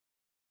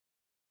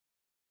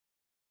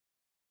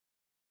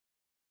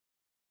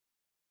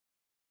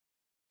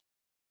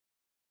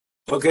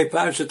Okay,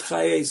 Parashat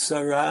Chayei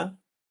Sarah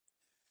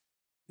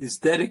is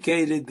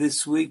dedicated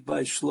this week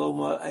by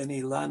Shlomo and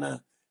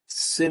Ilana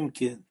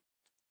Simkin.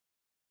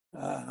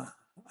 I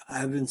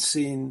haven't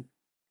seen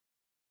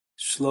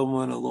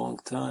Shlomo in a long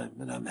time,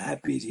 and I'm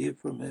happy to hear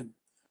from him.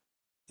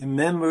 In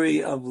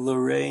memory of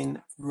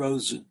Lorraine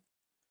Rosen,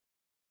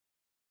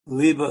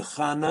 Liba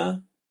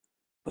Chana,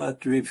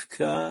 Bat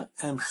Rivka,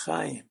 and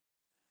Chaim,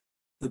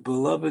 the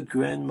beloved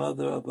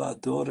grandmother of our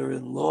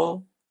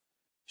daughter-in-law,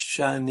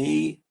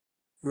 Shani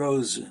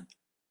Rosen.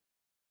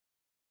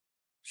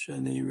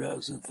 Shani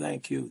Rosen,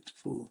 thank you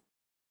for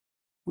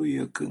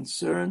your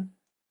concern.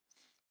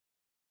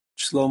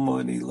 Shlomo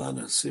and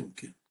Ilana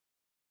Simkin.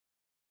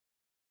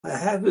 I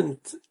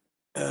haven't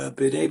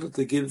been able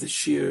to give the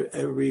shir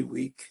every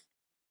week,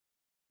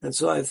 and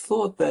so I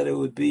thought that it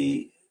would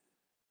be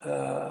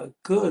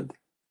good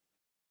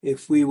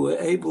if we were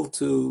able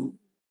to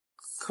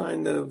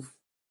kind of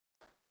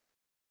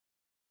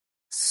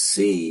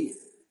see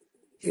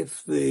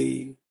if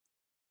the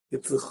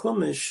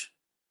Chumash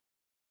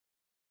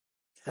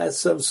has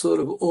some sort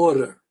of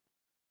order,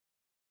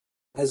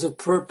 has a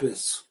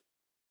purpose,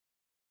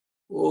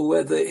 or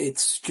whether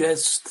it's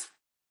just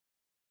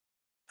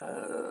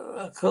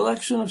a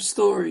collection of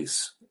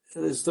stories.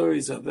 The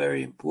stories are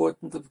very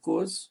important, of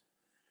course,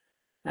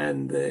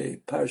 and the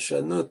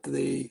Parshanut,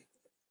 the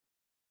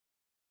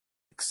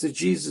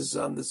exegesis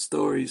on the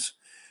stories,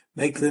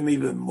 make them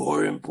even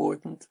more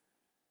important.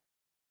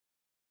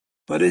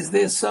 But is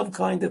there some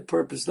kind of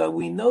purpose? Now,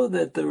 we know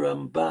that the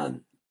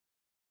Ramban,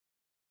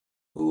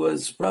 who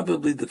was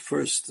probably the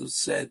first who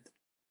said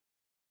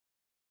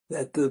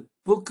that the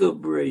book of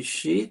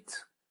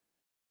Bereshit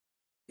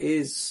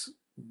is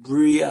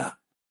Bria,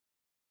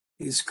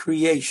 is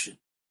creation.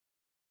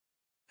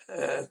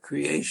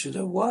 Creation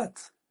of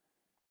what?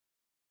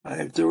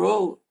 After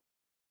all,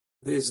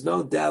 there's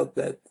no doubt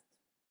that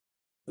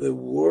the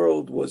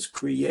world was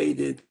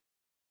created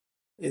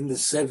in the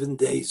 7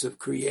 days of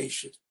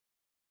creation.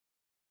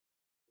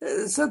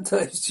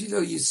 Sometimes,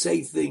 you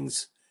say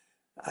things,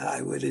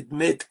 I would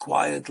admit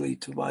quietly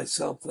to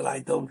myself that I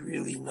don't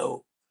really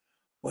know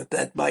what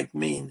that might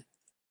mean.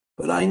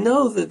 But I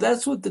know that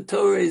that's what the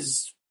Torah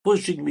is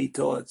pushing me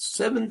towards.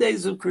 7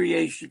 days of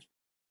creation.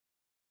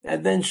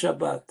 And then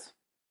Shabbat.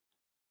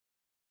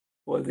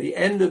 Or the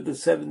end of the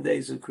 7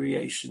 days of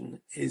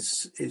creation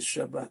is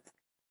Shabbat.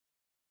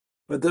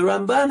 But the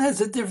Ramban has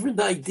a different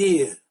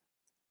idea.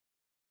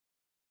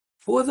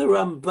 For the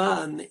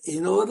Ramban,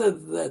 in order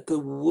that the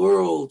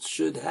world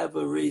should have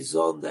a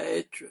raison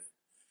d'etre,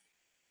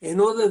 in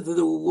order that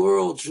the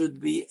world should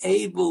be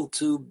able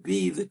to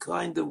be the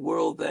kind of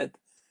world that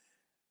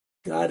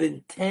God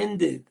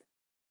intended,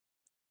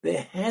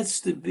 there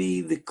has to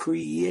be the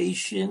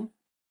creation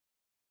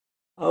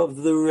of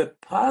the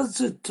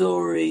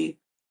repository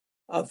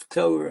of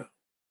Torah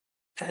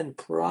and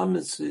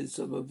promises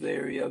of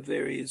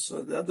various. So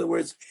in other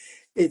words,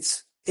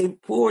 it's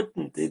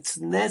important, it's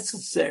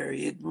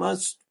necessary, it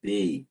must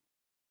be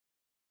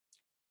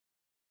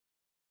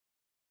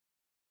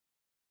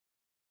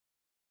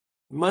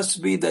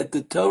that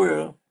the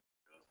Torah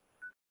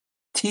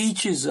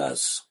teaches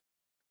us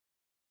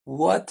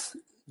what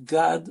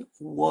God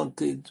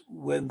wanted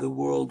when the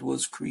world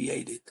was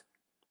created.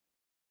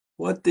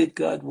 What did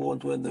God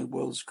want when the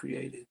world was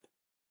created?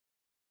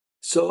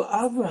 So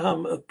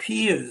Abraham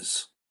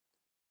appears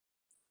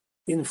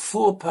in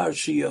 4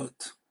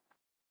 parshiot,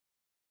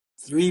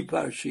 3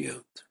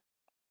 parshiot.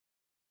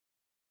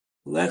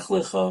 Lech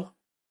Lecha,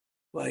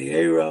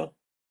 Vayera,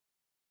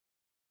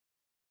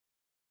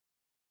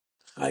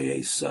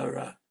 Chayei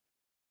Sarah.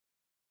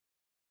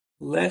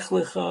 Lech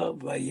Lecha,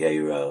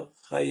 Vayera,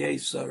 Chayei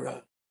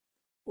Sarah.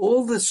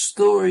 All the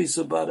stories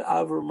about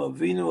Avram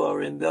Avinu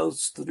are in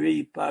those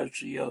 3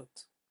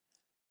 parshiot.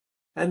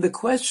 And the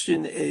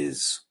question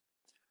is,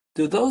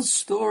 do those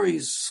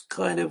stories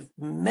kind of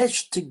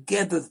mesh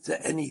together to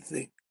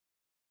anything?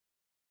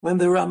 When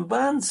the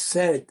Ramban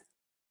said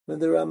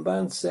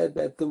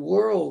that the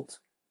world,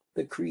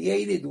 the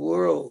created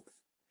world,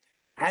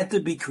 had to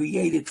be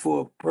created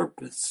for a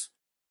purpose,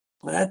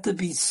 there had to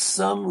be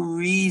some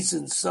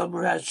reason, some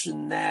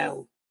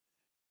rationale.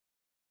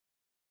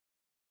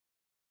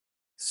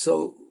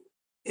 So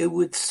it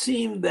would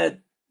seem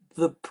that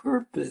the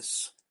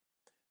purpose,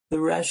 the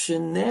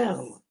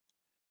rationale,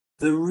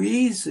 the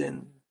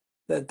reason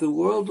that the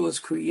world was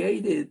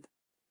created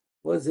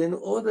was in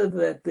order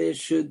that there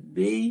should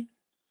be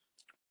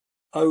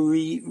a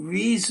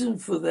reason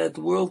for that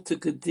world to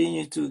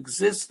continue to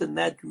exist, and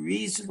that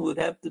reason would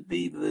have to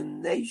be the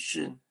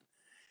nation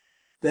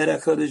that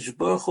HaKadosh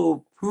Baruch Hu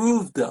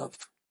approved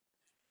of,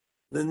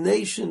 the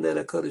nation that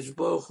HaKadosh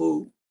Baruch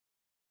Hu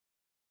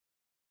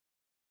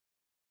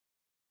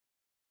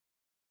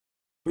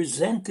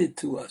presented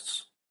to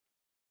us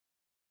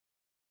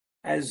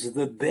as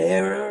the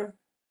bearer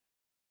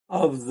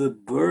of the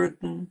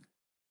burden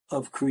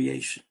of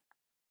creation.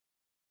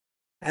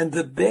 And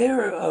the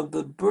bearer of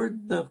the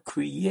burden of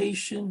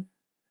creation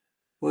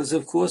was,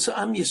 of course,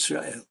 Am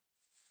Yisrael.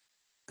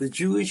 the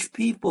Jewish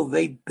people,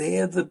 they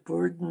bear the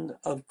burden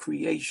of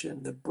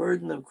creation. The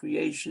burden of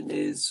creation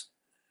is,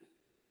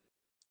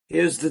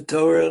 here's the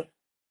Torah,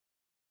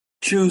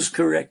 choose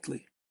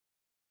correctly,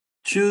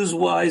 choose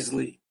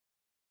wisely.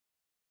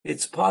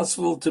 It's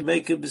possible to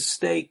make a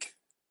mistake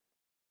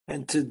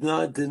and to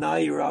not deny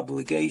your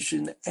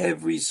obligation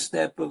every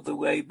step of the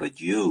way,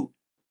 but you,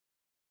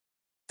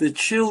 the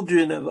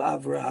children of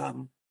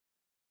Abraham,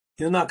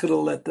 you're not going to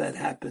let that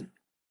happen.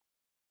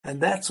 And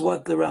that's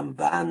what the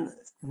Ramban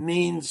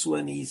means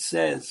when he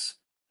says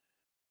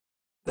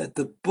that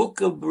the book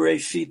of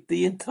Bereshit,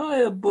 the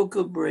entire book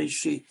of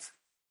Bereshit,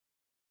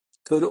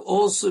 could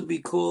also be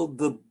called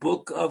the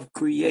book of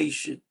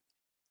creation.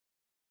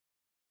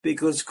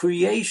 Because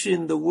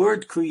creation, the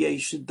word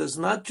creation, does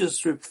not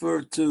just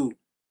refer to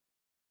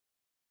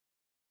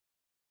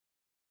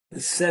the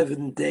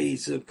 7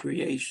 days of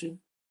creation,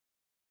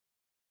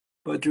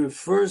 but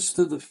refers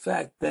to the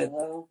fact that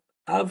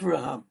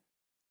Abraham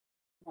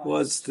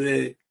was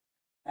the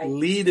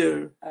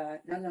leader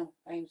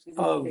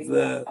of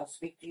the... I'll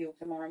speak to you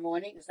tomorrow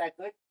morning. Is that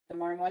good?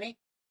 Tomorrow morning?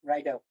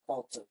 Righto,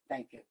 call too.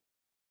 Thank you.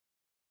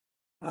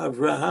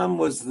 Abraham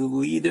was the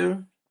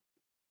leader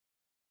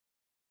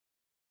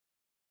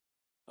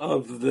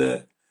of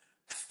the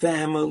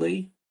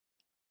family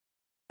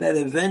that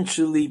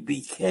eventually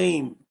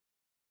became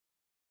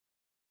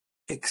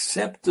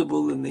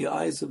acceptable in the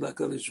eyes of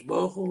HaKadosh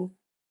Baruch Hu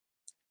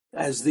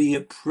as the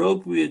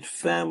appropriate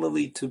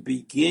family to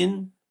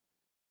begin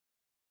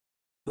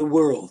the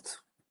world.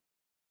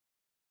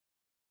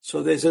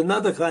 So there's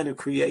another kind of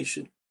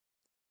creation.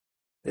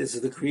 There's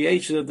the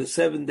creation of the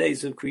 7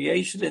 days of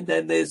creation, and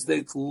then there's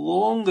the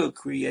longer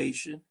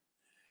creation,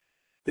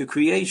 the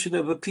creation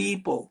of a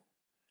people,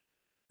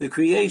 the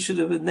creation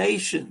of a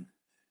nation,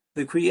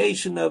 the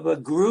creation of a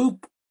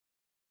group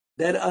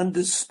that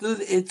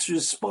understood its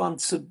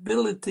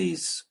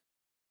responsibilities,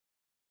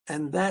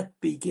 and that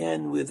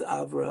began with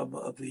Avraham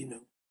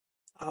Avinu,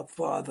 our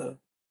father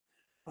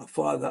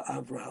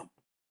Avraham.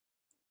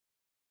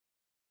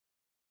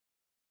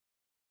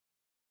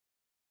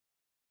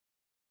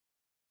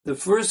 The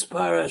first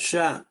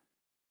parasha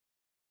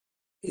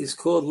is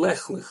called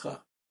Lech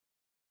Lecha.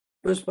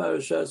 First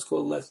parasha is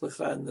called Lech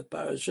Lecha, and the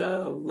parasha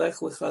of Lech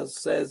Lecha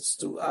says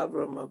to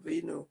Avraham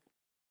Avinu,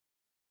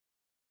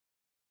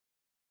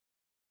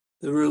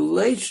 the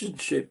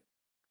relationship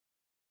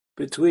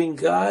between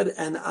God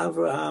and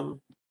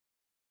Avraham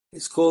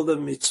is called a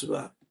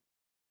mitzvah.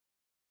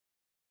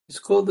 It's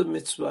called a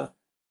mitzvah.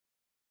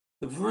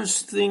 The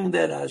first thing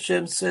that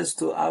Hashem says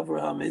to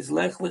Avraham is,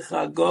 Lech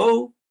Lecha,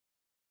 go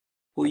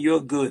for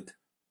your good.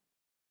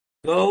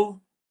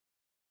 Go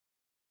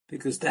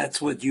because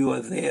that's what you are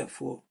there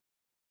for.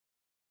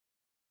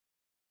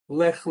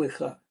 Lech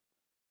Lecha.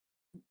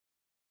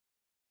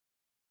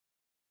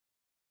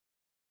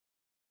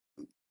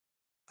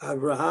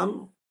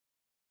 Abraham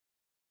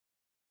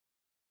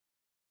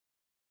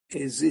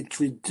is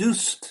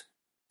introduced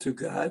to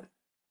God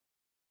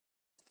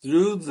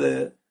through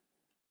the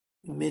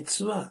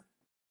mitzvah.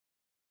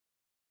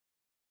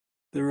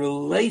 The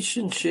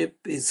relationship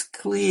is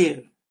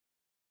clear.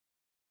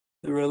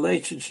 The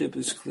relationship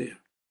is clear.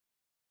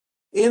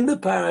 In the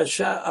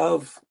parasha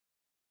of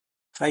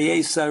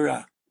Chayei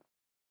Sarah,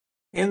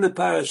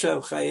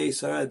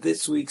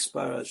 this week's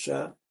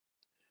parasha,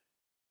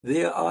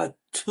 there are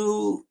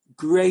two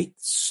great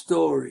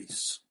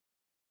stories.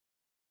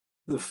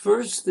 The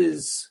first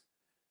is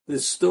the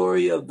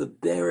story of the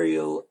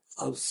burial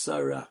of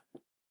Sarah,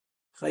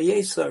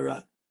 Chayei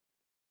Sarah,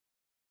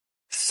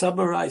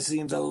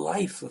 summarizing the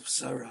life of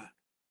Sarah,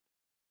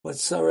 what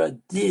Sarah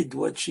did,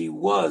 what she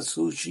was,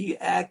 who she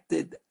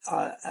acted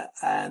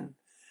and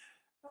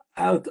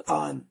out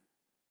on,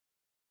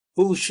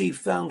 who she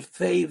found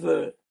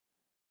favor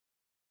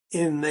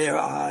in their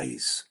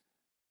eyes.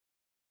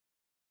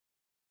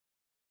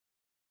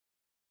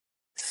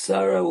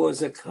 Sarah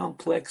was a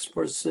complex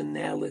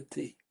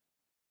personality,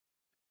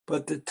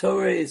 but the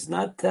Torah is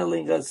not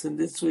telling us in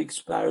this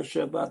week's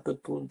parasha about the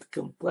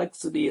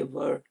complexity of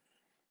her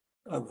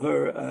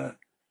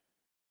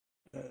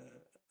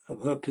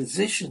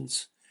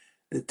positions.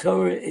 The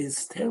Torah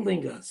is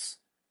telling us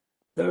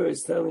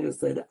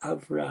that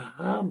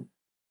Avraham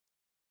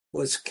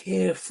was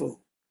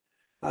careful.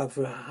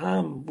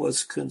 Avraham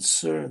was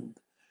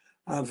concerned.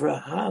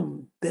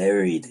 Avraham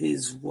buried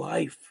his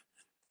wife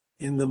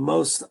in the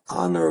most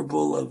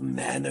honorable of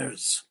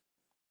manners.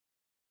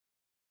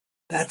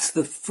 That's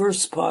the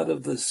first part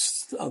of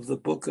the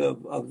book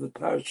of the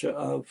parsha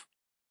of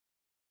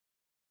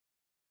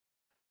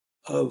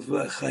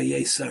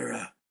Chayei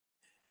Sarah.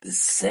 The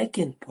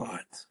second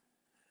part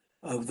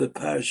of the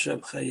parsha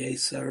of Chayei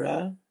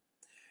Sarah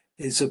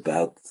is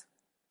about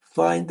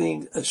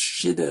finding a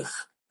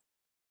shidduch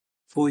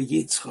for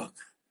Yitzchak.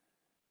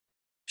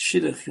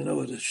 Shidduch, you know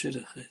what a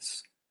shidduch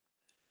is.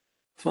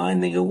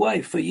 Finding a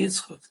wife for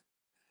Yitzchak.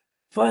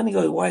 Finding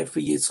a wife for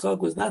Yitzchak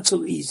was not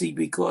so easy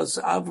because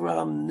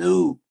Abraham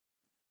knew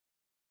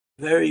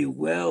very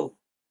well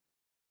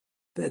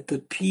that the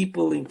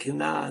people in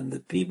Canaan,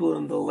 the people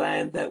in the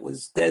land that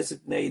was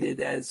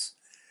designated as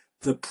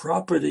the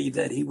property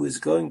that he was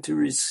going to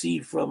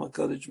receive from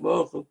HaKadosh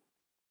Baruch Hu,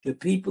 the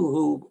people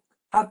who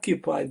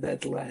occupied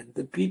that land,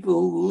 the people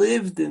who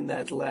lived in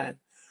that land,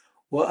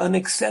 were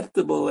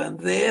unacceptable,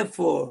 and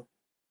therefore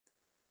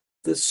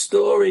the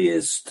story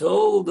is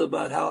told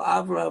about how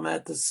Abraham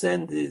had to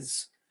send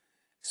his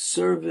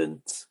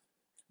servant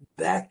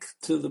back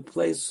to the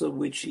place from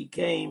which he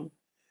came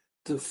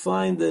to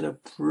find an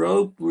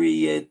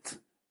appropriate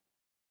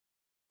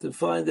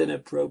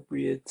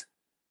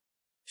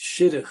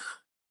shidduch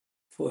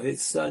for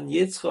his son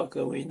Yitzchak,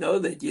 and we know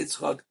that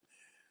Yitzchak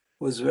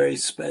was very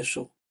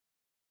special.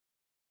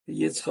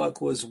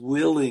 Yitzchak was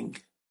willing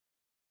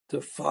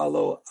to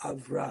follow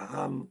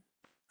Abraham,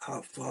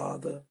 our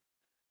father,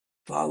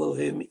 follow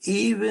him,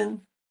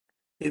 even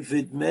if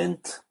it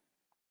meant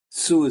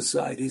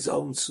suicide, his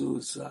own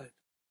suicide.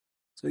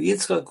 So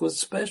Yitzchak was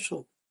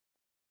special.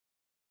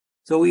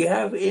 So we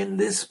have in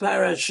this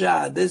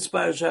parasha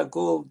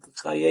called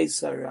Chayei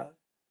Sarah,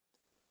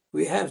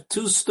 we have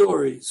two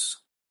stories.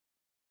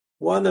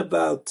 One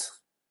about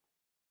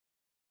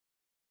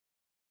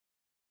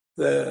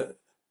the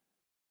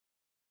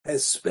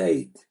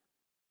hesped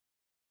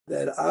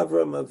that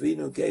Avram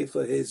Avinu gave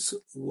for his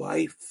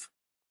wife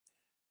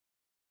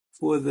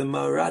for the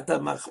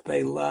Marata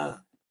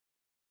Machpelah,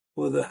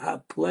 for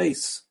the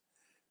place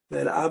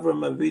that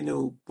Avram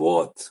Avinu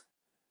bought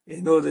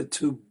in order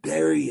to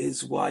bury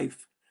his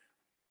wife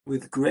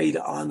with great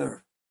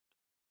honor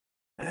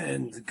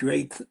and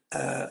great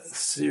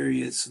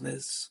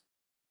seriousness.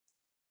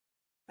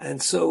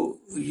 And so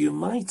you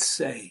might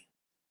say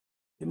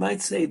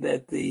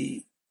that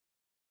the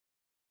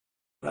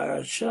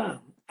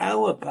parasha,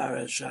 our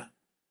parasha,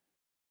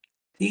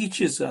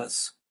 teaches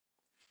us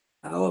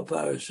that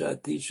Avram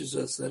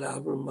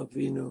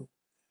Avinu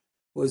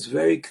was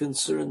very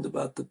concerned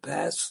about the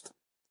past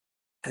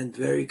and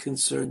very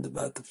concerned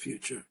about the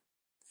future.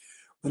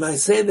 When I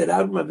say that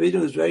Avram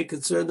Avinu was very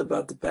concerned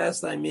about the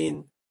past, I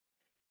mean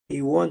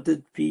he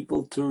wanted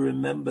people to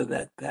remember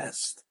that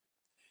past.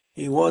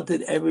 He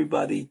wanted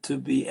everybody to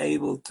be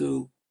able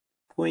to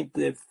point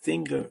their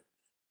finger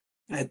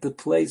at the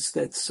place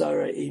that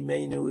Sarah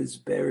Imenu is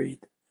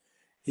buried.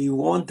 He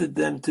wanted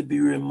them to be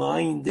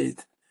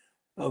reminded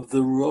of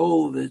the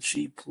role that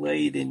she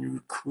played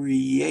in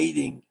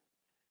creating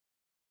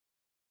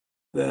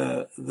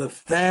the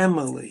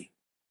family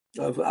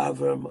of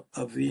Avram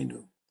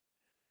Avinu.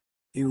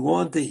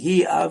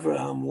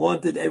 Avraham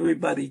wanted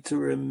everybody to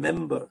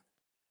remember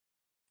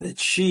that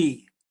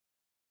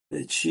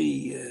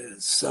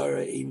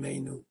Sarah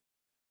Imenu,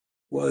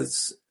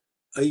 was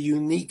a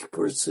unique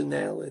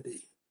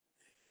personality.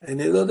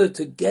 And in order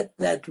to get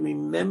that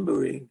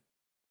remembering,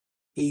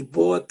 he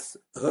bought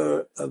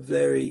her a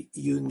very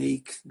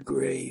unique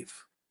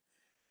grave.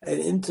 And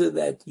into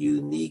that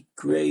unique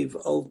grave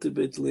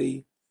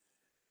ultimately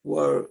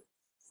were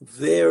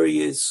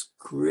various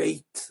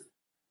great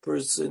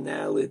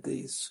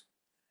personalities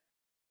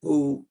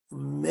who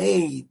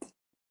made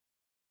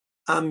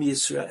Am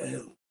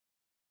Yisrael.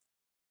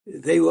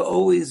 They were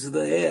always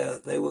there.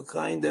 They were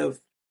kind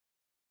of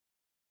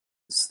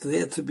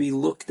there to be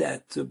looked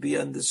at, to be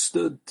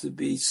understood, to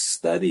be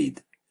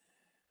studied.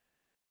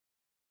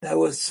 That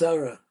was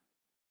Sarah.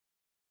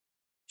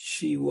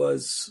 She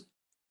was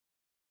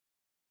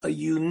a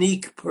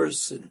unique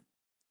person.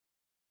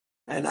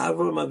 And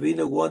Avraham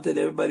Avinu wanted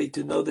everybody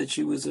to know that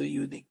she was a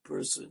unique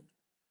person.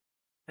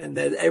 And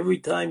that every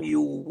time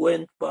you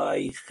went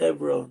by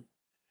Hebron,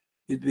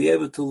 you'd be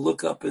able to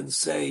look up and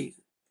say,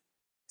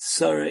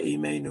 Sarah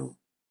Imenu,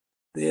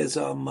 there's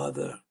our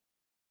mother,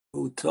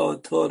 who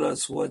taught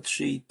us what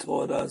she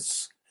taught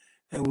us,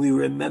 and we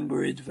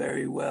remember it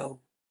very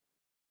well.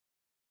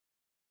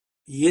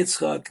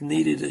 Yitzchak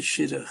needed a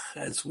shidduch,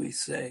 as we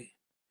say,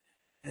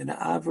 and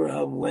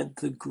Abraham went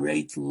to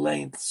great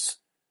lengths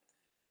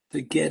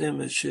to get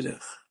him a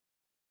shidduch,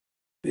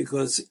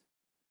 because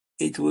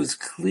it was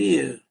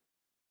clear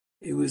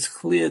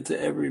to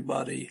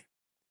everybody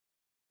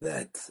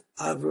that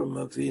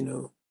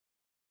Avraham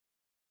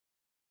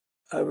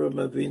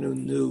Avinu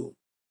knew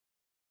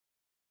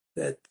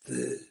that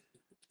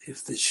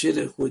if the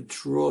shidduch would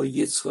draw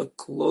Yitzchak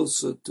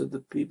closer to the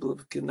people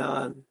of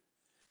Canaan,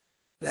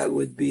 that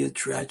would be a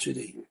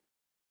tragedy.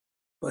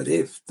 But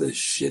if the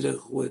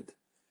shidduch would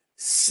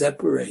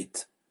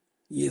separate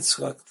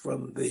Yitzchak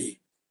from the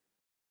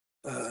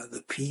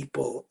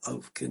people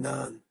of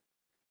Canaan,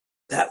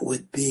 that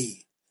would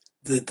be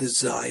the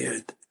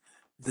desired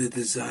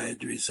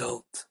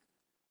result.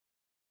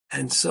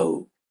 And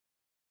so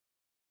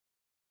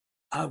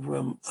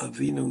Avram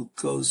Avinu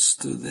goes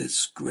to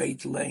this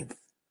great length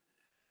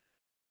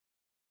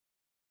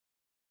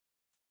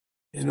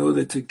in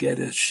order to get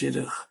a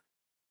shidduch,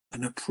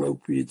 an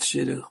appropriate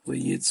shidduch for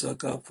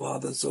Yitzchak, our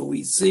father. So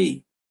we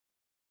see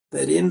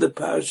that in the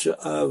parsha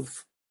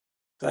of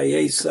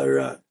Chayei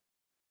Sarah,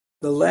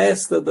 the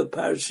last of the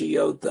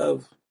parashiyot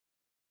of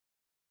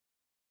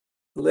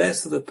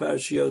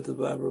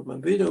Avram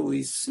Avinu,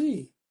 we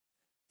see,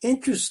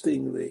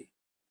 interestingly,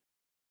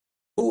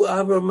 who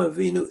Avraham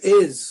Avinu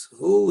is,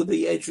 what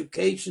the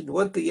education of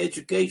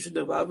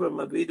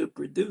Avraham Avinu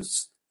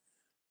produced.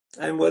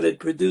 And what it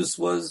produced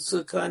was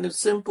kind of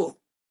simple.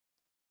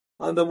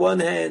 On the one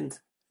hand,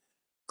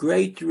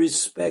 great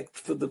respect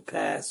for the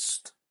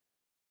past.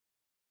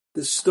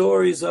 The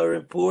stories are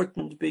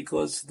important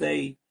because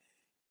they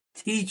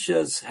teach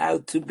us how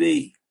to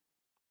be.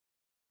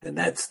 And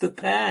that's the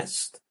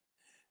past.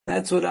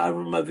 That's what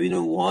Avraham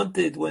Avinu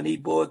wanted when he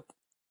bought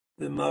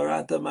the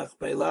Marat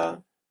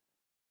HaMachpelah,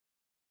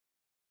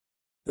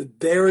 the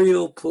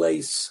burial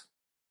place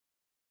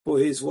for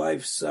his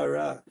wife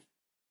Sarah,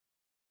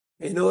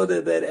 in order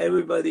that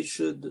everybody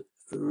should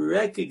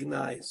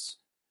recognize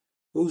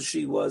who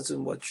she was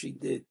and what she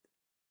did.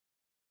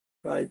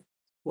 Right?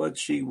 What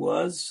she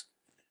was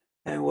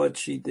and what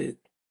she did.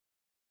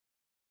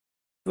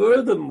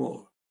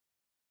 Furthermore,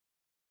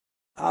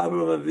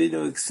 Avraham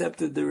Avinu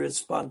accepted the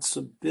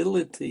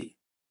responsibility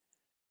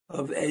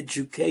of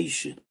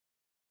education,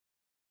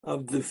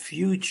 of the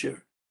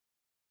future.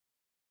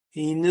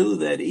 He knew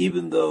that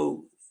even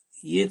though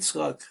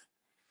Yitzchak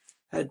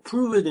had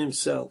proven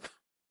himself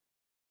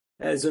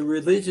as a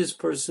religious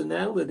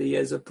personality,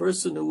 as a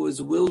person who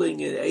was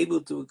willing and able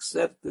to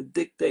accept the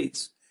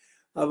dictates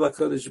of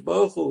HaKadosh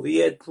Baruch Hu, he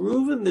had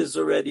proven this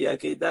already,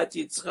 Akedat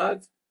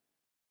Yitzchak.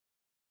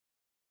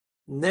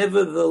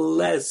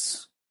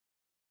 Nevertheless,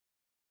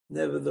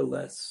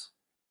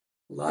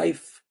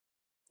 life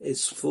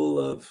is full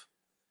of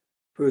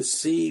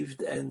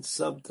perceived and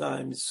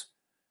sometimes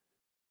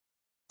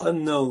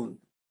unknown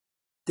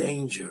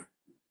danger.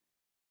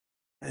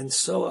 And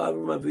so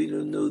Avraham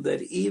Avinu knew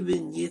that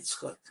even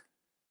Yitzchak,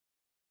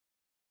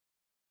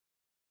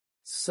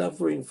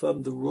 suffering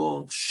from the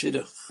wrong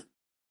shidduch,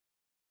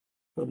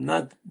 from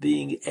not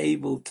being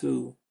able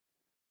to,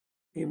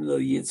 even though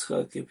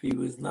Yitzchak, if he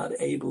was not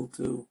able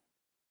to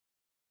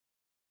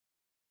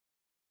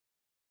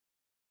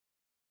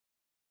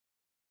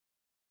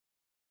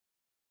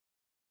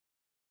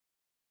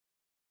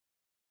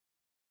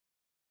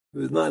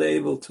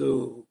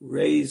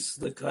raise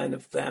the kind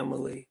of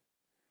family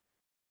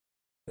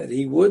that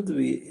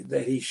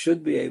he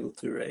should be able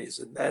to raise.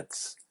 And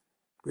that's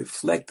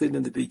reflected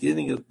in the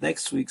beginning of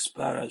next week's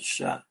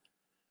parasha.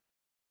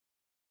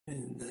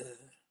 And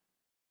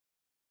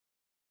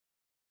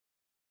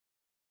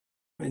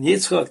when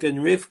Yitzchak and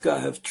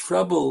Rivka have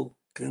trouble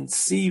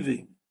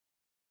conceiving,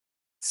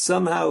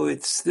 somehow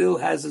it still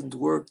hasn't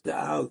worked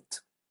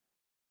out.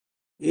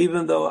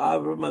 Even though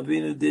Avraham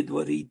Avinu did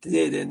what he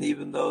did, and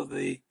even though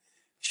the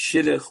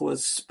shidduch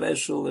was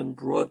special and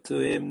brought to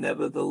him,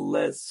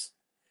 nevertheless,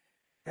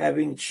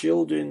 having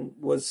children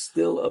was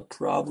still a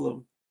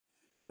problem.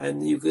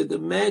 And you could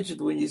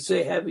imagine when you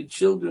say having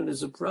children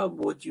is a problem,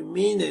 what you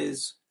mean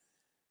is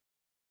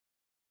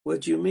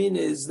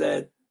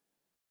that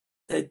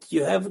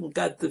you haven't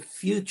got the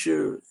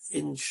future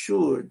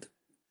insured.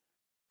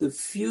 The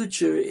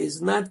future is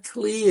not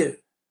clear.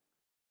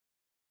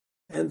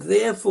 And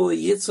therefore,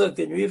 Yitzhak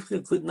and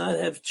Rivka could not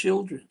have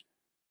children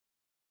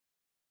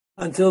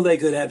until they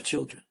could have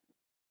children.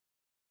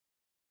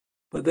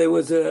 But there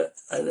was a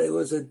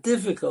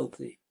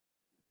difficulty.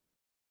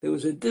 There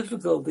was a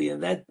difficulty,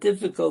 and that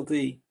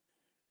difficulty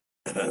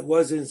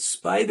was in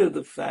spite of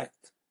the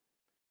fact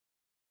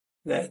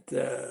that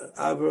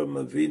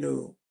Avraham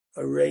Avinu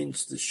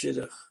arranged the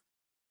shidduch.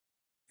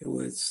 It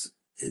was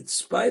in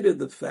spite of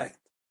the fact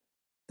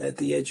that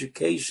the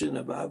education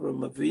of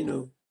Avraham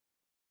Avinu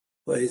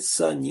for his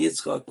son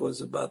Yitzchak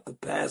was about the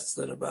past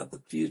and about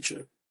the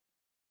future.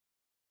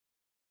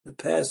 The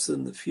past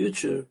and the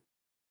future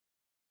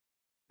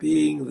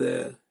being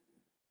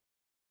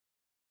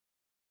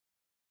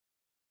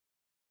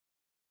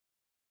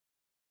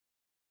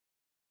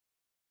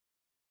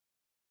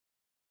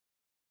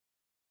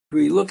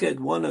we look at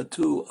one or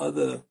two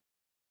other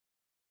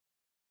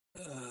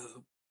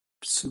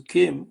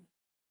psukim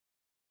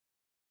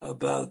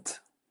about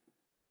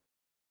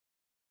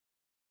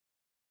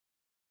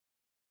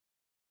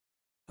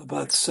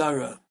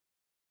Sarah,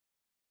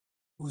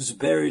 who's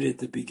buried at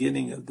the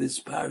beginning of this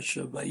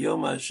parsha.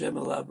 Vayom Hashem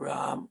el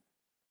Abraham.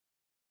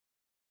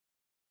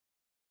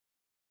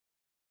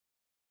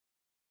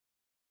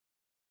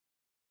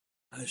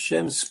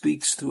 Hashem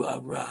speaks to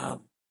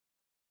Abraham.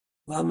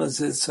 Lama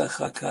zeh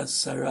tzachaka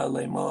Sarah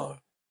lemor.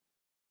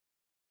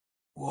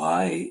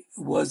 Why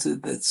was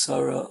it that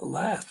Sarah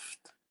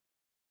laughed?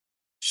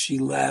 She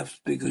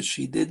laughed because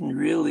she didn't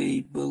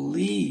really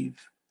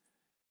believe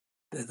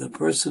that the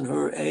person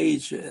her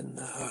age and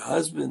her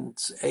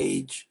husband's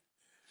age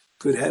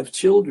could have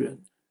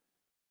children.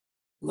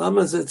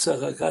 Lama zeh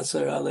tzachaka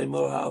Sarah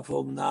lemor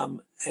ha'avomnam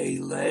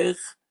eilech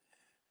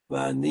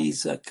v'ani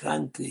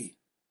zakanti.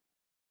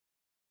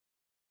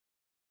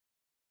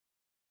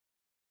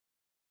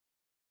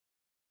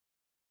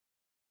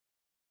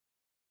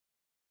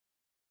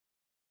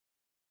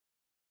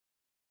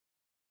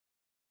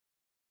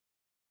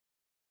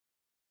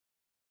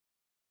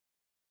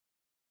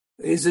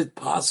 Is it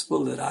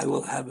possible that I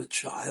will have a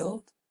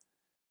child?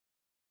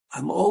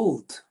 I'm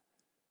old.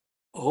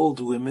 Old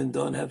women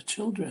don't have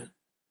children.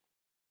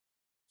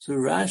 So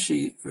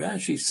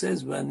Rashi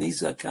says,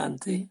 Vaniza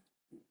Kanti.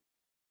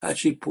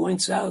 Rashi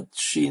points out,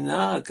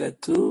 Shina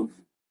Katuv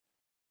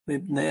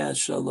Mipnei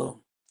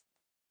Shalom.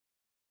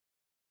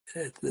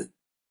 That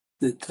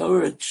the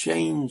Torah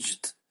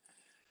changed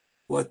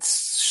what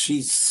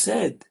she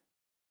said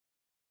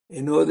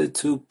in order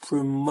to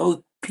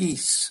promote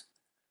peace.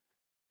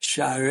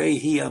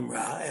 Sharehi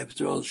Amra.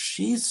 After all,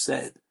 she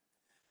said,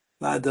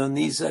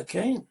 Vadoni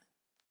Zaken.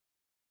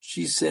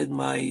 She said,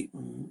 my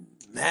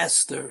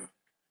master,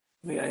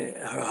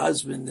 her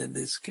husband in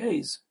this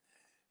case,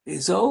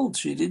 is old.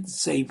 She didn't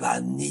say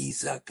Vani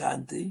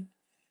Zakanti.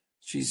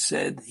 She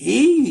said,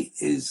 he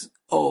is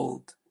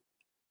old.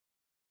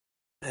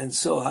 And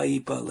so,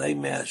 Ha'ipalei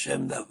me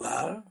Hashem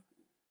davar.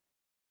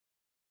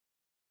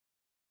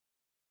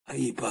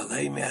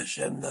 Ha'ipalei me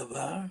Hashem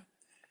davar.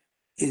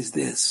 Is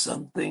there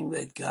something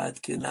that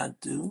God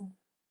cannot do?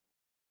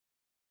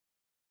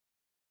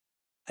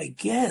 I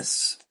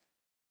guess,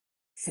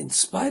 in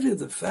spite of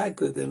the fact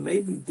that there may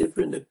be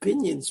different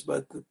opinions,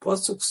 but the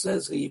Pasuk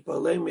says,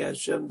 Ha'ipalei me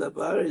Hashem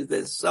davar. Is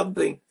there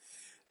something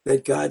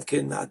that God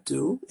cannot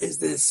do? Is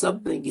there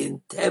something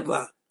in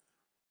Teva,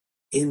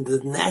 in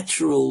the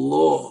natural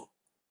law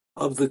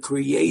of the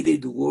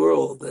created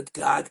world that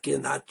God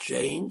cannot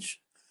change?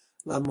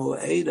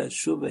 Lamoed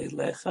ashuv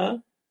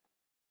elecha,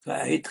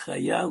 va'et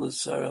chaya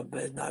l'sara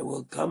ben. I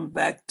will come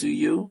back to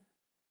you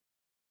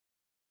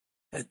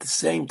at the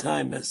same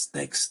time as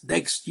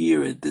next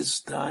year at this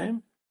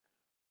time,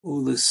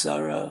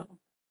 u'l'sara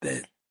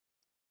ben.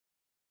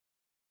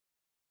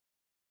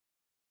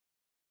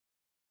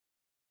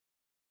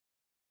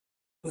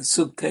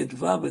 Pasuk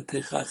Tedva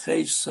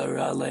v'techachesh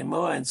Sarah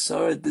lemo, and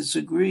Sarah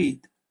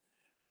disagreed.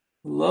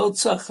 Lo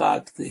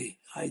tzachakti,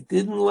 I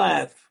didn't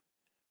laugh.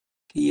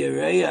 Ki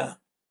yereya,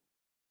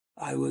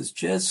 I was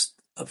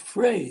just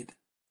afraid.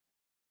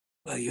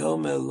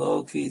 Vayomer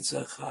lo ki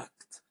tzachakt.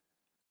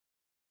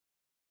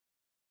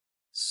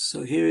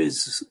 So here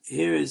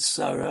is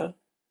Sarah.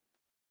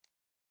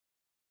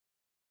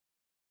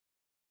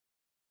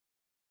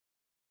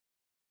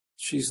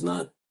 She's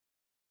not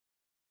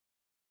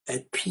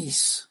at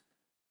peace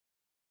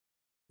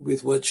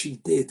with what she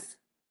did.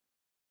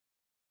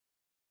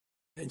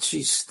 And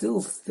she's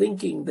still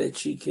thinking that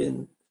she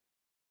can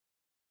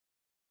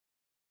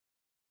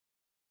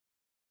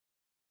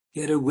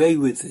get away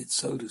with it,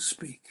 so to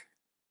speak.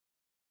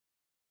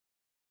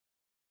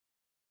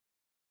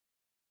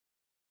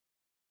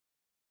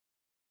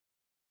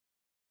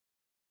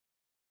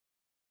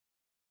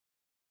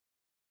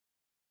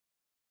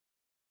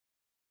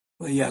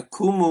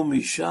 ויקומו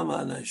משם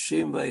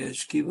אנשים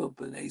וישכיבו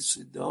פני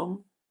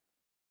סדום,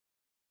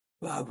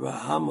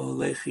 ואברהם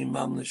הולך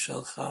עמם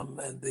לשלחם.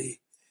 And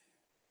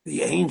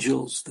the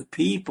angels, the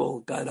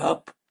people, got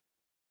up,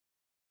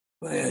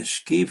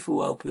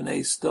 וישקיפו על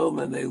פני סדום,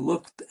 and they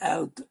looked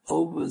out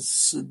over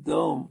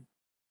Sodom.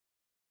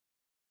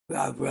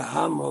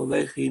 ואברהם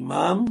הולך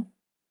עמם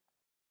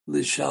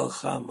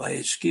לשלחם,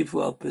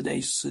 וישקיפו על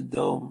פני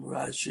סדום.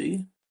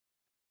 Rashi,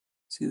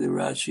 see the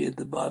Rashi at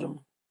the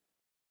bottom?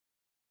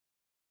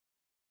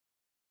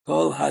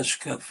 Kol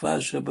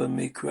hashkafa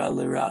shebamikra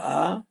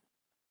l'ra'ah.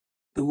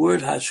 The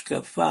word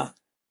hashkafa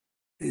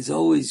is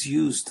always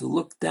used to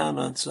look down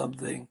on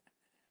something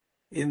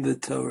in the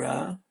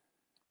Torah.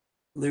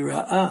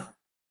 L'ra'ah.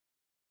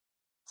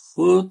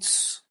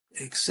 Chutz,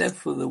 except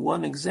for the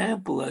one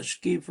example,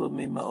 hashkifa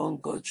mima'on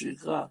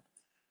kodshicha.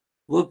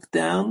 Look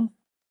down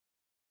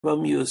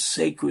from your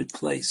sacred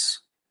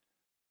place.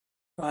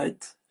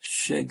 Right?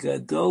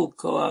 Shegadol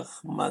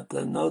koach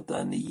matanot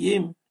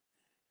aniyim.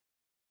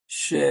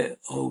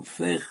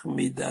 She'ofech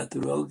midat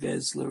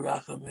rogez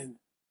l'rachamim.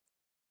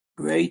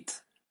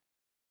 Great.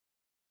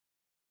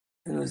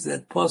 And it was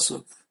that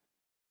pasuk.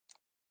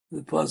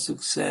 The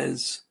pasuk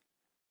says,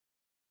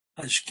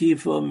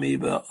 "Ashkifa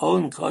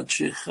miba'on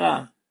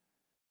kodshicha,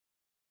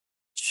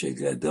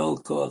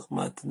 shegadol koach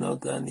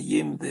matnot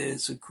aniyim."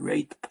 There's a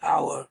great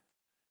power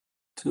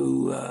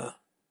to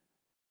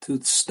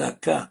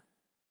tzedakah.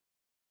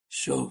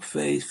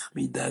 Shofech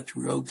midat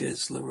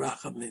roges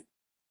l'rachamim.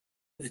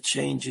 That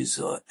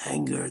changes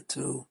anger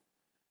to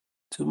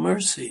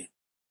mercy.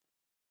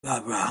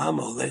 Abraham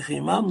olech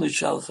imam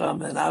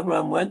l'shalcham, and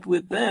Abraham went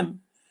with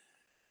them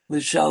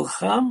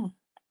l'shalcham,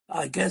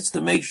 I guess to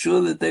make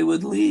sure that they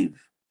would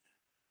leave.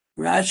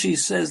 Rashi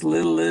says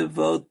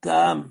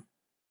l'levotam.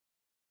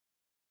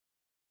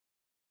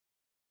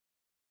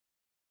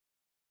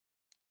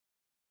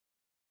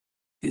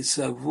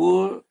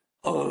 Kisavur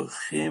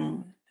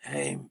orchim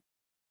heim.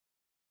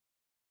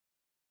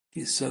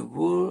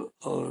 Kisavur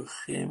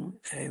orchim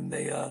heim.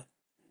 They are.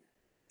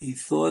 He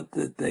thought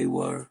that they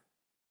were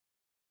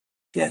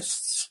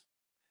guests.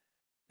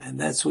 And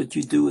that's what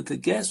you do with the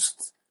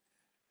guest.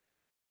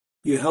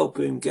 You help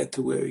him get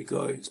to where he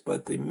goes.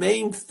 But the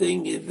main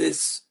thing in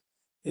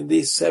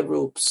these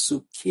several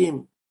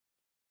psukim,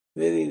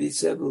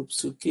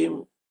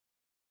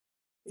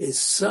 is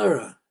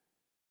Sarah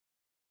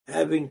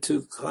having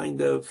to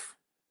kind of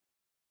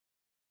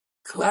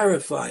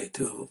clarify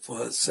for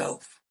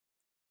herself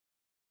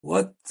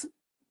what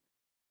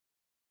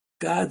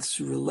God's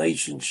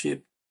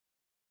relationship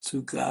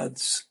to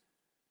God's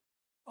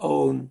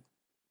own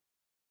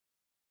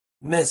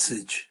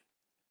message.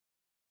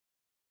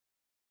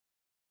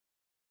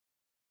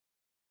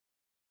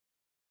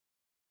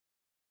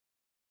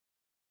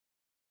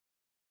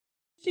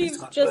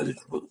 You've just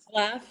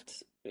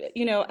laughed,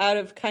 out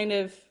of kind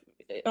of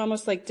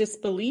almost like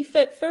disbelief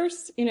at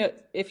first.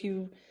 If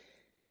you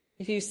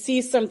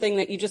see something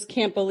that you just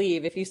can't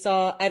believe, if you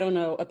saw, I don't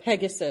know, a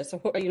Pegasus,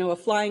 a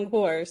flying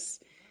horse,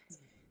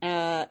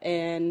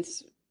 and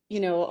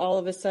all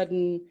of a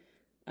sudden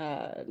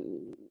uh,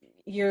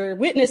 you're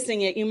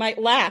witnessing it, you might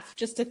laugh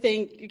just to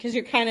think because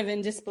you're kind of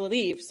in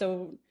disbelief.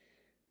 So,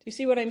 do you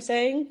see what I'm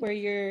saying? Where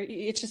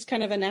it's just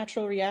kind of a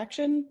natural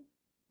reaction.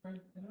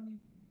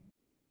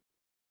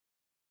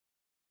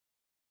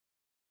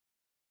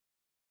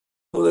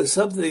 Well, there's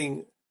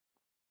something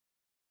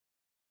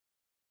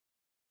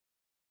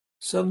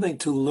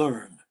to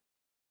learn.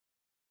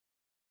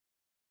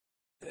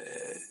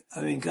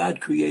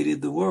 God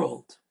created the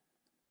world.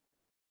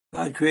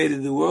 God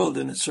created the world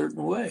in a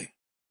certain way.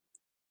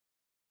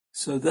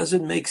 So does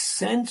it make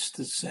sense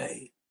to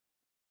say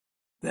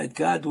that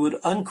God would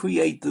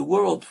uncreate the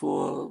world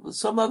for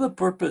some other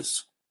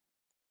purpose?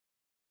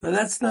 But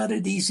that's not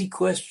an easy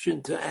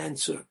question to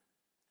answer.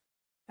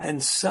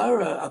 And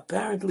Sarah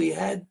apparently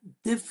had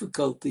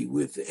difficulty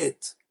with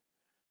it,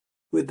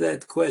 with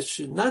that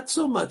question. Not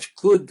so much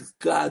could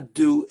God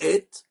do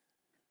it,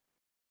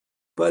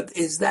 but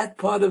is that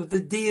part of the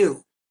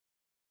deal?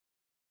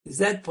 Is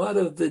that part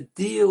of the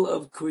deal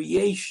of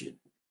creation?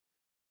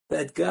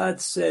 That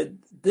God said,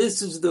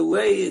 this is the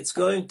way it's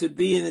going to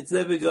be and it's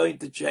never going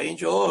to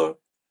change, or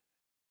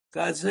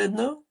God said,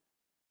 no,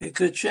 it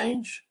could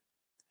change.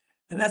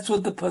 And that's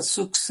what the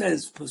Pasuk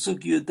says.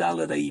 Pasuk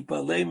Yudalet,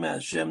 Hayipalei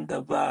me'Hashem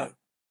davar.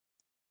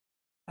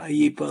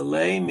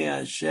 Hayipalei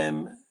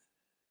me'Hashem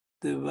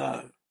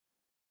davar.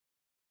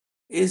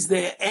 Is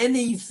there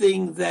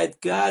anything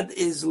that God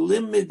is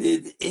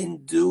limited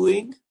in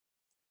doing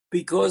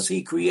because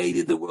he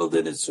created the world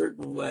in a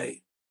certain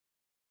way?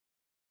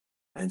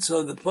 And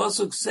so the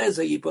Pasuk says,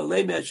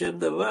 Hayipalei me'Hashem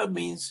davar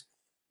means,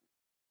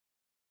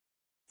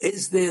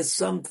 is there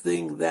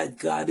something that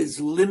God is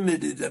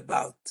limited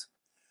about?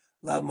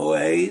 La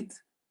Moed,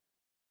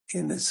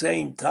 in the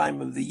same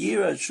time of the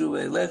year,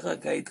 Ashuv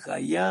Elecha Kait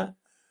Chaya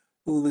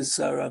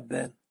U'V'Sara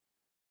Ben.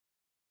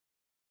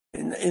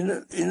 In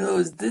other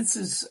words, this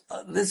is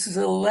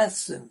a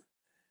lesson.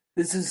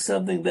 This is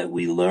something that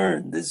we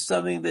learn. This is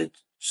something that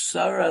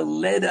Sarah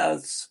led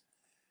us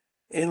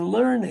in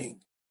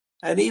learning.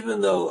 And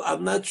even though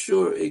I'm not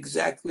sure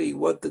exactly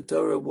what the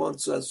Torah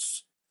wants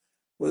us,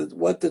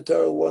 what the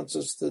Torah wants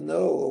us to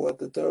know, or what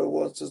the Torah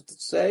wants us to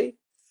say,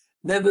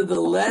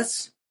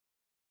 nevertheless,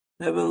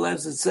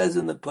 it says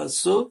in the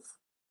pasuk,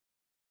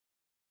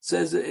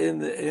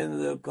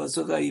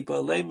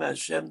 "Hayipalei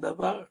Hashem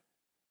davar."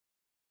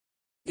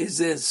 Is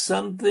there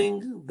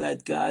something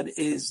that God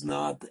is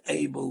not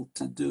able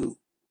to do?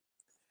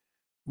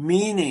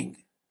 Meaning,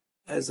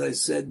 as I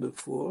said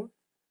before,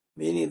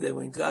 meaning that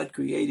when God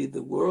created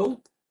the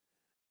world,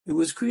 it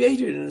was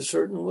created in a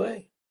certain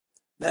way.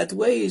 That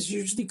way is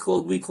usually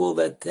we call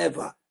that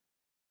teva.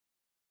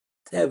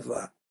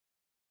 Teva.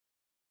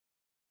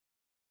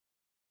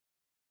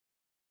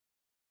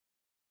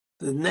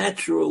 The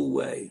natural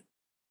way.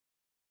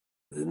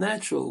 The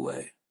natural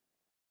way.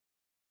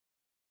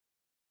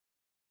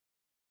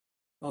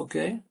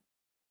 Okay?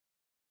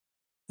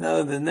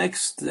 Now, the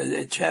next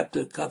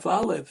chapter, Kaf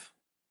Aleph,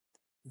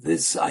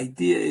 this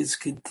idea is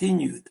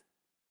continued.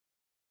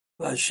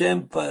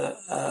 Hashem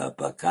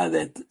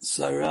pakadet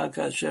Sarah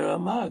kasher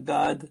amar.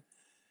 God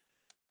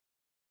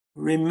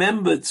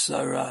remembered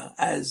Sarah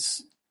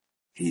as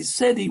he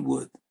said he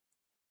would.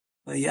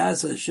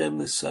 Vayaz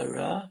Hashem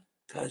Sarah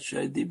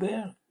kasher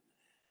diber.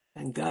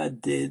 And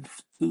God did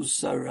to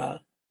Sarah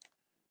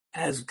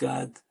as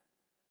God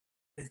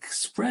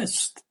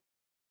expressed.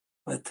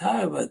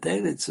 Vatar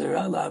vatelet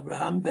Sarah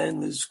Abraham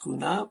ben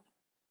Lizkunav.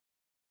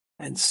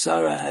 And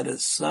Sarah had a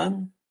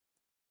son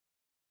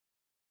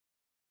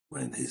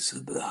when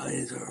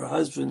her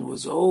husband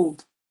was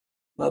old.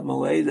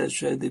 Lamoed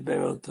asher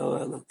diber oto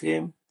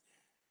Elokim.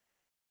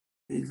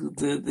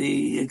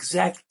 The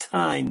exact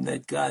time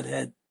that God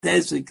had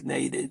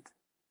designated,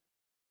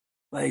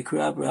 like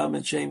Abraham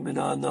and Shem ben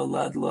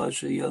Nolad Lo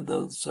Asher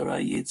Yodo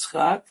Sarai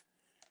Yitzchak,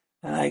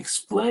 and I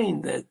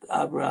explained that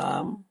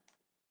Abraham,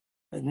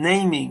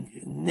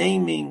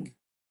 naming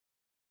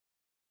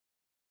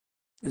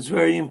is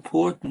very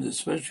important,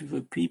 especially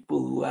for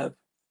people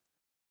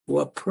who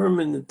are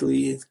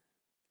permanently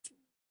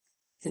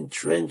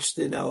entrenched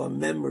in our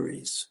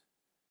memories.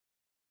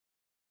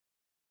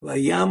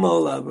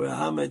 Vayamol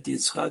Abraham et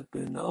Yitzchak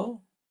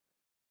beno,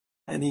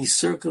 and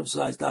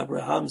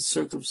Abraham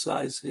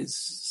circumcised his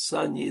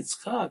son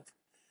Yitzchak,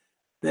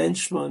 ben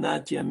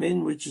Shmonat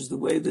Yamin, which is the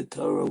way the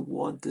Torah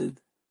wanted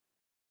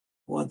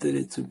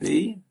it to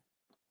be,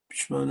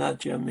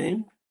 Shmonat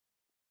Yamin,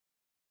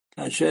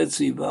 Kasher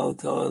Tziva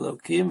Oto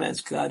Elokim,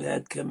 as God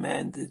had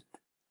commanded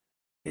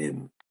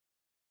him.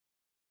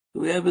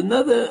 We have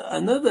another,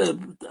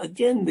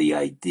 again, the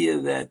idea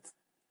that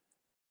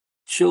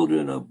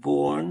children are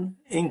born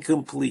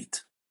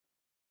incomplete.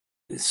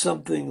 It's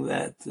something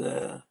that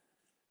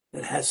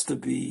has to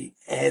be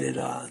added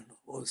on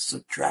or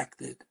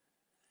subtracted.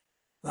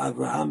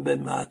 Abraham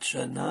ben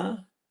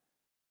Machana,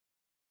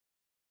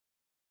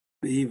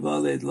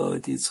 v'yivaled lo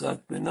et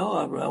Yitzchak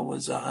beno. Abraham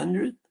was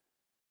 100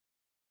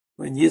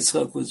 when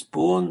Yitzchak was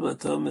born.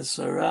 V'tomer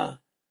Sarah,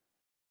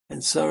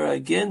 and Sarah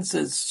again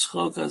says,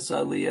 "Tzchokas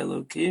ali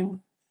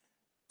Elokim,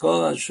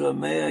 kol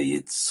hashomea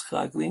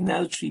Yitzchak li."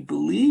 Now she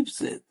believes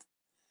it.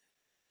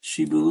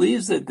 She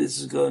believes that this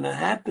is going to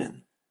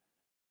happen.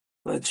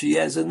 But she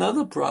has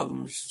another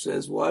problem. She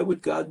says, why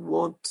would God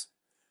want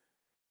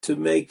to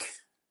make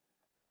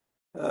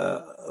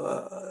a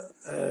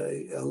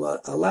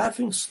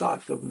laughing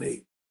stock of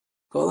me?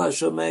 Kol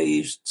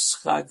hashomei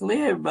yitzchak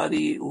li.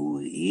 Everybody who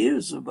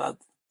hears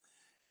about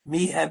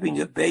me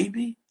having a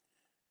baby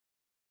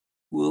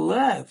will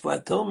laugh.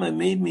 Vatomer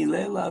mi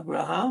milel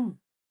Abraham.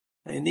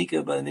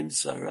 Einika banim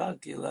Sarah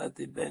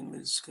kilati ben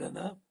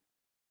miskanav.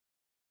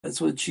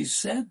 That's what she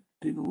said.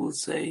 People will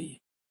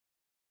say,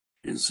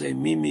 she'll say,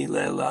 mi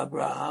milel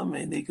Abraham.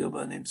 Einika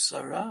banim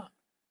Sarah.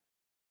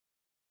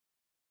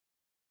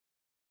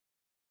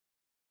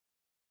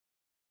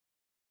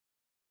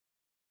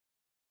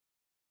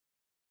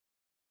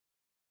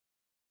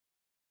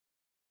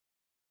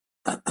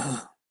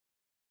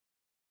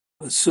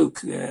 Pasuk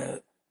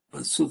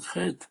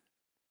Chet.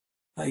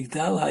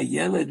 Vayigdal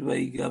hayeled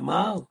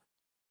vayigamal,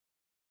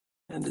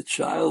 and the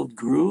child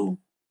grew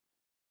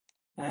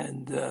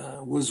and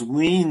was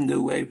weaned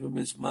away from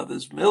his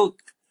mother's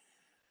milk.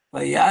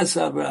 Vayas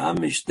Abraham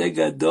mishte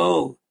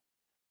gadol,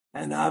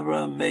 and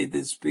Abraham made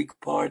this big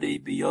party.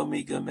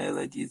 Biyomi gamel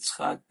et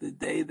Yitzchak, the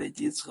day that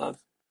Yitzchak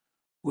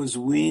was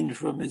weaned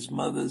from his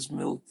mother's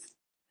milk.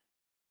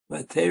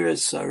 Vateres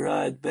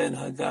Sarah et ben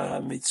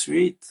Hagar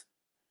hamitzrit,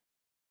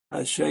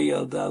 asher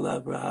yalda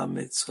Abraham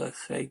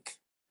Yitzchak.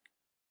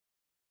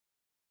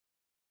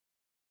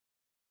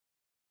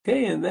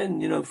 Okay, and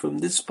then, from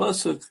this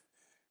pasuk,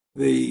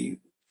 the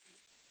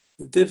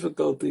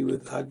difficulty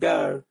with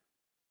Hagar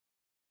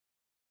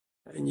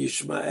and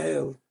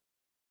Yishmael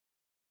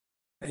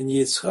and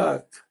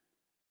Yitzchak,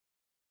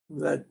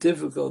 that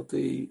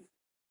difficulty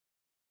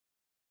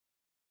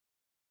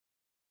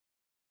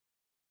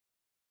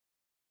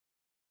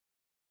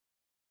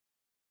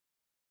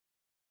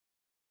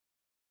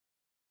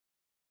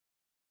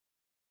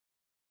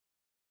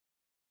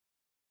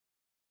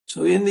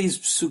So in these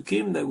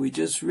psukim that we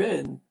just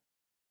read,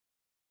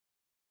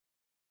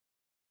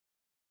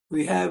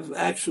 we have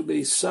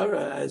actually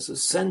Sarah as a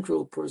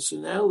central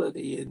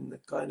personality in the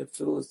kind of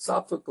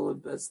philosophical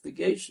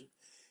investigation,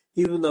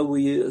 even though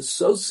we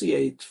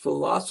associate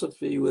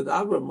philosophy with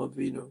Avram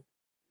Avinu.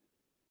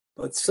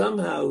 But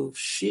somehow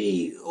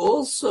she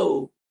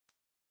also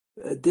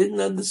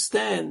didn't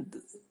understand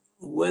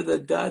whether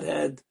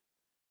God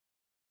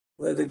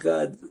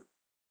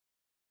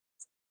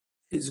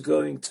is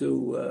going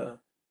to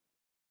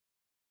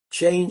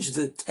change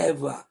the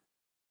teva,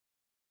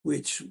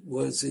 which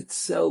was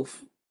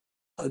itself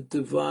a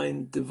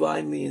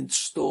divinely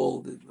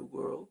installed in the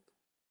world,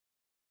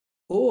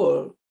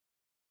 or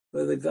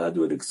whether God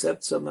would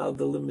accept somehow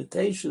the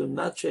limitation of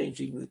not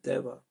changing the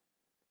teva.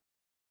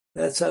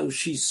 That's how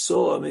she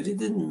saw. I mean, it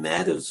didn't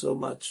matter so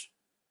much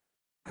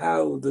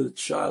how the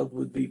child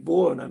would be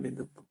born. I mean,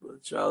 the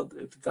child,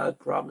 if God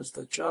promised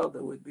a child,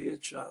 there would be a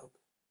child.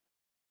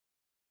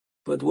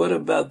 But what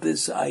about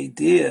this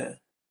idea?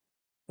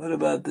 What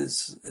about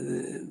this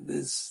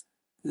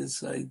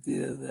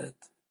idea that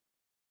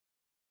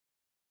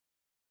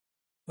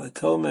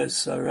Vatomer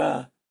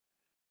Sarah,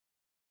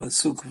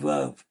 Pasuk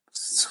Vav,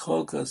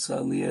 Tzchokas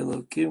ali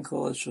Elokim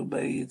kol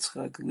hashomei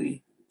Yitzchak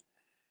li.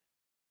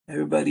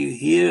 Everybody who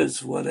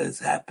hears what has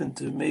happened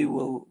to me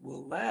will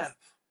laugh.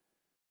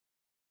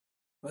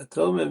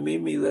 Vatomer mi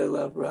milel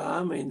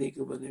Abraham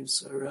einika banim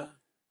Sarah.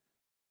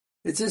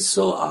 It's just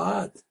so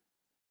odd,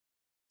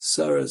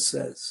 Sarah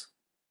says.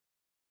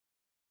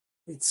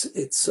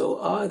 It's so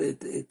odd.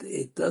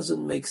 It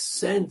doesn't make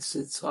sense.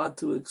 It's hard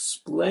to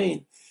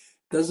explain.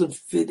 It doesn't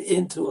fit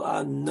into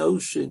our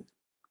notion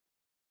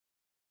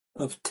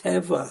of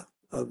teva,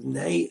 of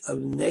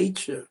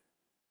nature.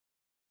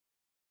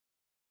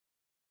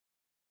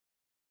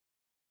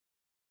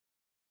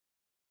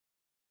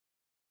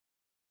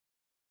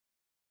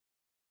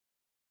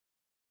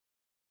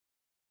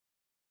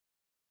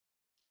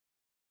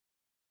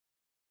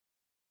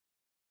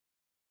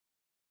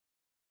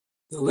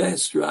 The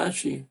last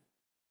Rashi,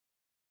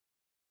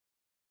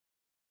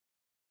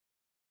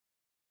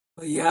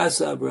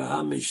 Vayas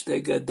Abraham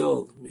mishte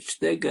gadol.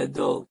 Mishte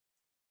gadol,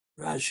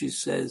 Rashi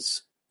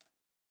says,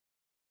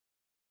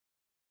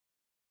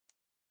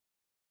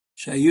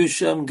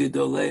 Shayusham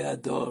gedolei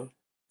hador.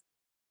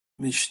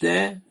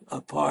 Mishte,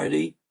 a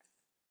party,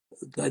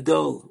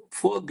 gadol,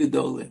 four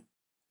gedolim,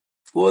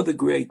 for the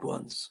great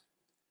ones.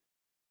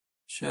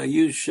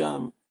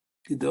 Shayusham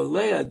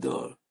gedolei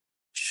hador.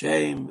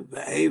 Shem,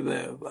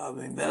 Ve'ever,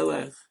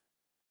 Avimelech.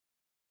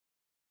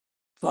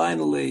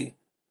 Finally,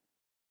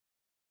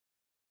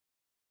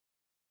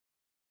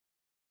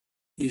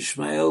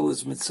 Ishmael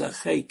was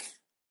mitzachek.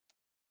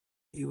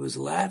 He was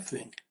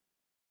laughing.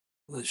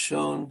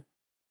 Lashon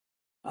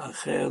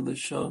acher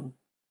lashon.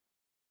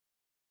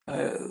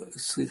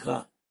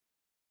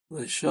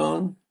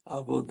 Lashon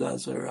avodah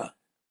zarah.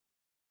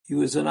 He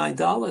was an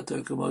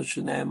idolater, kamo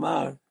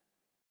shene'emar,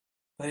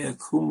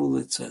 vayakumu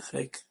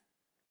litzachek.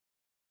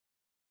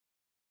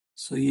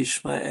 So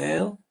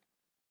Yishmael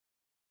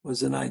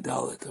was an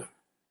idolater.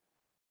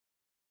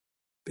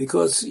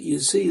 Because you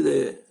see,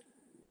 the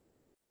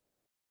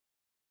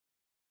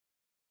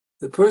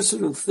person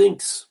who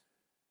thinks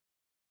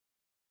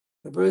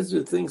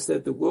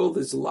that the world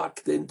is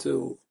locked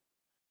into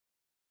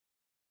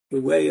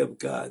the way of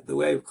God, the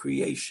way of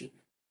creation,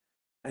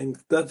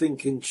 and nothing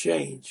can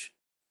change,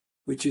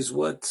 which is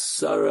what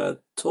Sarah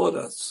taught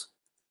us.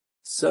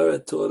 Sarah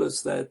taught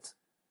us that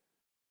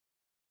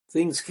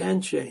things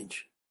can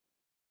change,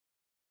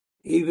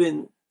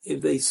 even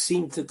if they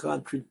seem to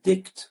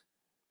contradict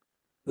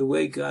the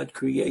way God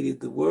created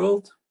the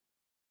world.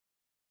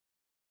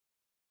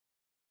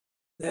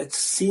 That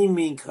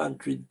seeming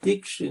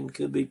contradiction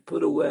can be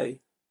put away.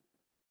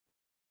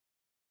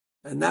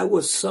 And that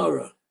was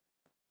Sarah.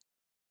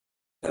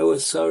 That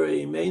was Sarah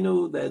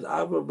Imenu that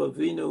Avraham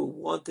Avinu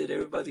wanted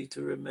everybody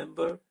to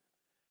remember.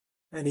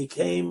 And he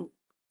came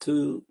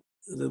to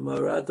the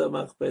Marat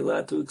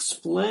HaMachpelah to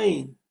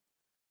explain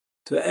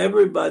to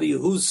everybody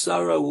who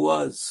Sarah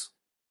was.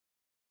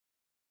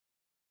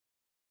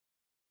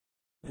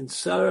 And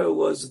Sarah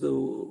was the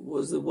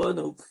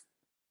one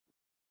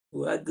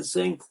who had the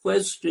same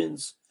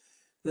questions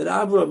that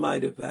Avraham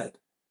might have had.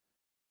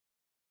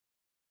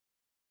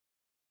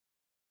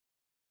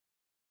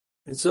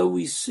 And so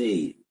we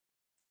say,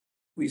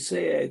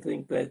 I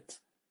think, that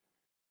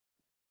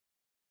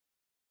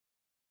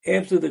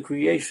after the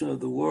creation of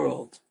the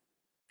world,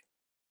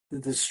 the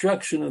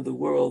destruction of the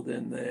world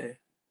and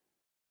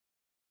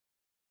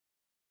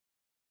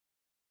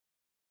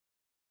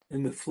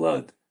the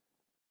flood,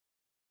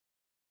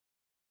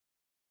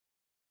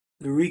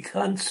 the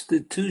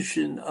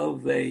reconstitution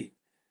of a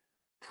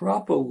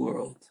proper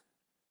world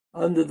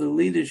under the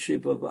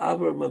leadership of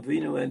Avraham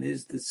Avinu and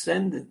his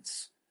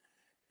descendants.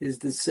 His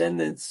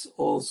descendants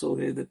also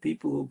here, the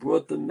people who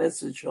brought the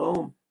message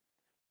home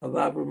of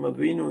Avraham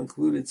Avinu,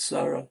 included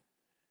Sarah.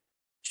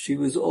 She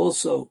was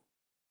also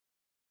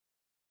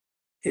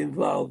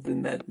involved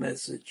in that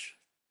message.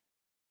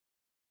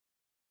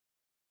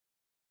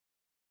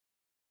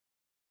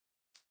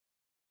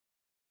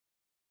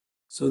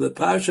 So the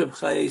Parsha of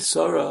Chayei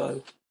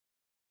Sarah,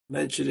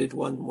 mention it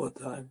one more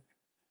time.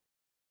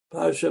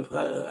 Parsha of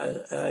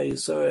Chayei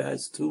Sarah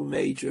has two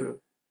major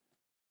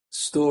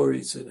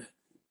stories in it.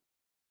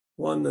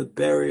 One, the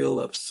burial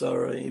of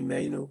Sarah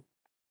Imenu,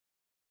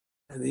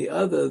 and the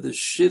other, the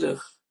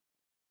shidduch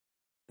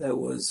that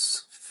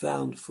was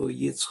found for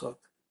Yitzchak.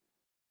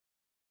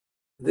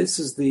 This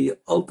is the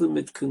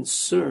ultimate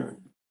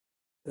concern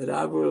that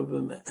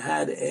Abraham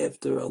had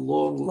after a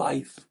long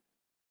life.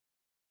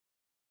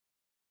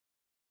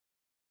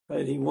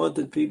 Right? He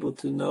wanted people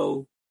to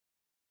know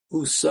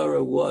who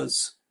Sarah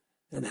was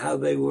and how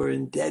they were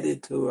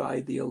indebted to her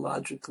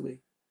ideologically.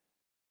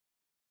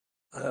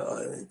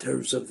 In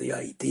terms of the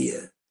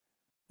idea,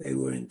 they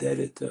were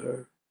indebted to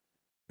her.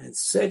 And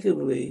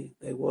secondly,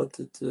 he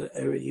wanted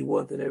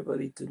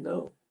everybody to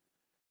know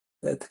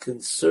that the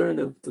concern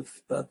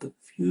about the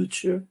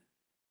future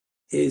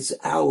is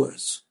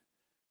ours.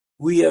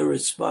 We are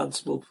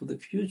responsible for the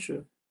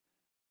future,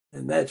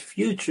 and that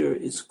future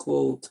is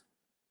called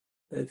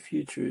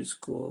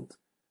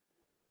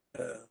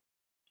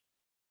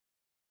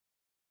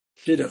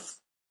shidduch.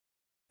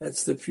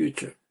 That's the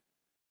future.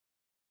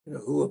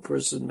 Who a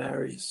person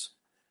marries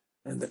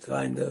and the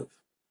kind of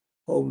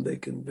home they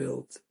can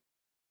build.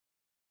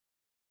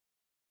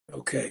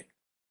 Okay.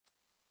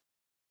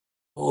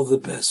 All the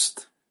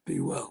best.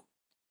 Be well.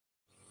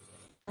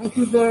 Thank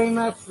you very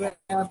much,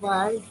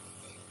 Rabbi.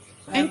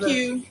 Thank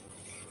you.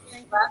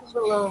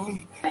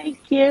 Shalom.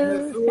 Thank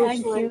you.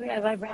 Thank you, Rabbi.